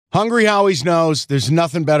Hungry Howie's knows there's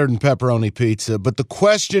nothing better than pepperoni pizza, but the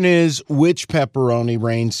question is, which pepperoni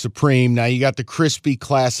reigns supreme? Now, you got the crispy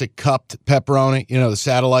classic cupped pepperoni, the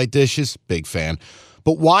satellite dishes, big fan.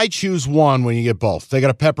 But why choose one when you get both? They got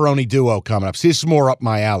a pepperoni duo coming up. See, this is more up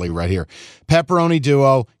my alley right here. Pepperoni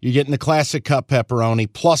duo, you're getting the classic cup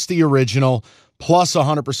pepperoni, plus the original, plus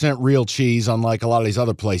 100% real cheese, unlike a lot of these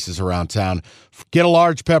other places around town. Get a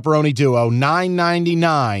large pepperoni duo,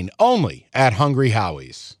 $9.99, only at Hungry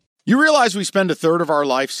Howie's. You realize we spend a third of our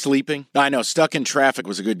life sleeping? I know, stuck in traffic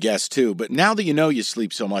was a good guess too, but now that you know you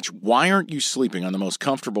sleep so much, why aren't you sleeping on the most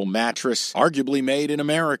comfortable mattress arguably made in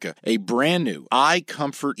America? A brand new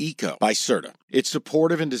iComfort Eco by Serta. It's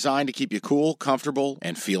supportive and designed to keep you cool, comfortable,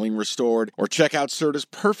 and feeling restored. Or check out Serta's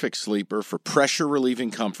Perfect Sleeper for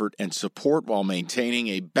pressure-relieving comfort and support while maintaining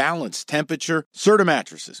a balanced temperature. Serta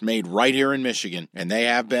mattresses made right here in Michigan, and they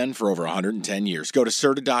have been for over 110 years. Go to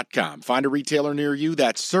Serta.com. Find a retailer near you.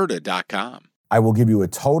 That's Serta.com. I will give you a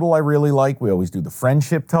total I really like. We always do the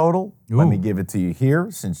friendship total. Ooh. Let me give it to you here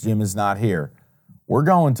since Jim is not here. We're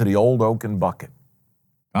going to the Old Oaken Bucket.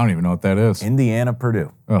 I don't even know what that is. Indiana,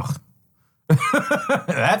 Purdue. Ugh.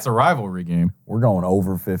 That's a rivalry game. We're going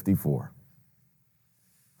over 54.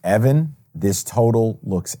 Evan, this total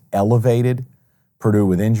looks elevated. Purdue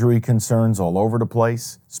with injury concerns all over the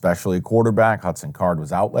place, especially a quarterback. Hudson Card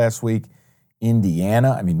was out last week.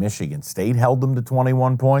 Indiana, Michigan State held them to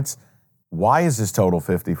 21 points. Why is this total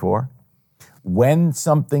 54? When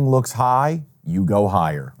something looks high, you go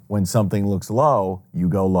higher. When something looks low, you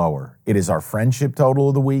go lower. It is our friendship total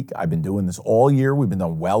of the week. I've been doing this all year. We've been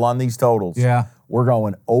doing well on these totals. Yeah. We're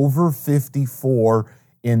going over 54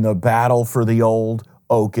 in the battle for the Old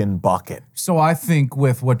Oaken Bucket. So I think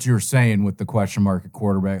with what you're saying with the question mark at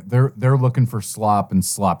quarterback, they're looking for slop and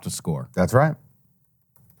slop to score. That's right.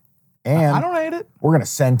 And I don't hate it. We're going to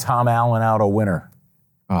send Tom Allen out a winner.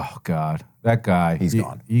 Oh, God. That guy. He's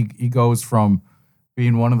gone. He goes from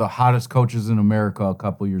being one of the hottest coaches in America a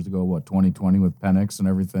couple years ago, 2020 with Penix and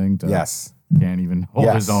everything, to Yes. can't even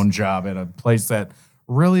hold his own job at a place that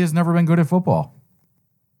really has never been good at football,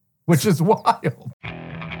 which is wild.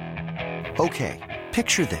 Okay,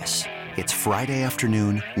 picture this. It's Friday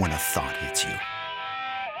afternoon when a thought hits you.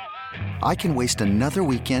 I can waste another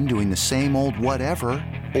weekend doing the same old whatever,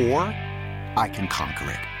 or I can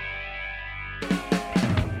conquer it.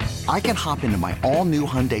 I can hop into my all-new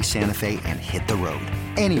Hyundai Santa Fe and hit the road.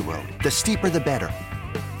 Any road. The steeper, the better.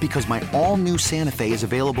 Because my all-new Santa Fe is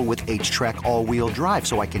available with H-Track all-wheel drive,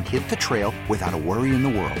 so I can hit the trail without a worry in the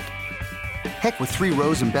world. Heck, with 3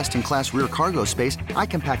 rows and best-in-class rear cargo space, I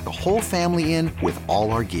can pack the whole family in with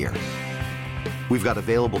all our gear. We've got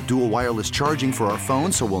available dual wireless charging for our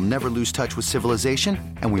phones, so we'll never lose touch with civilization,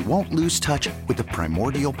 and we won't lose touch with the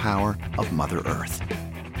primordial power of Mother Earth.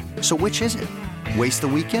 So which is it? Waste the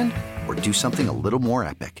weekend or do something a little more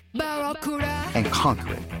epic? And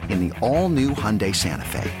conquer it in the all-new Hyundai Santa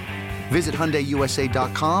Fe. Visit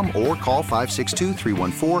HyundaiUSA.com or call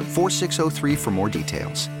 562-314-4603 for more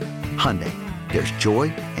details. Hyundai, there's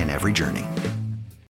joy in every journey.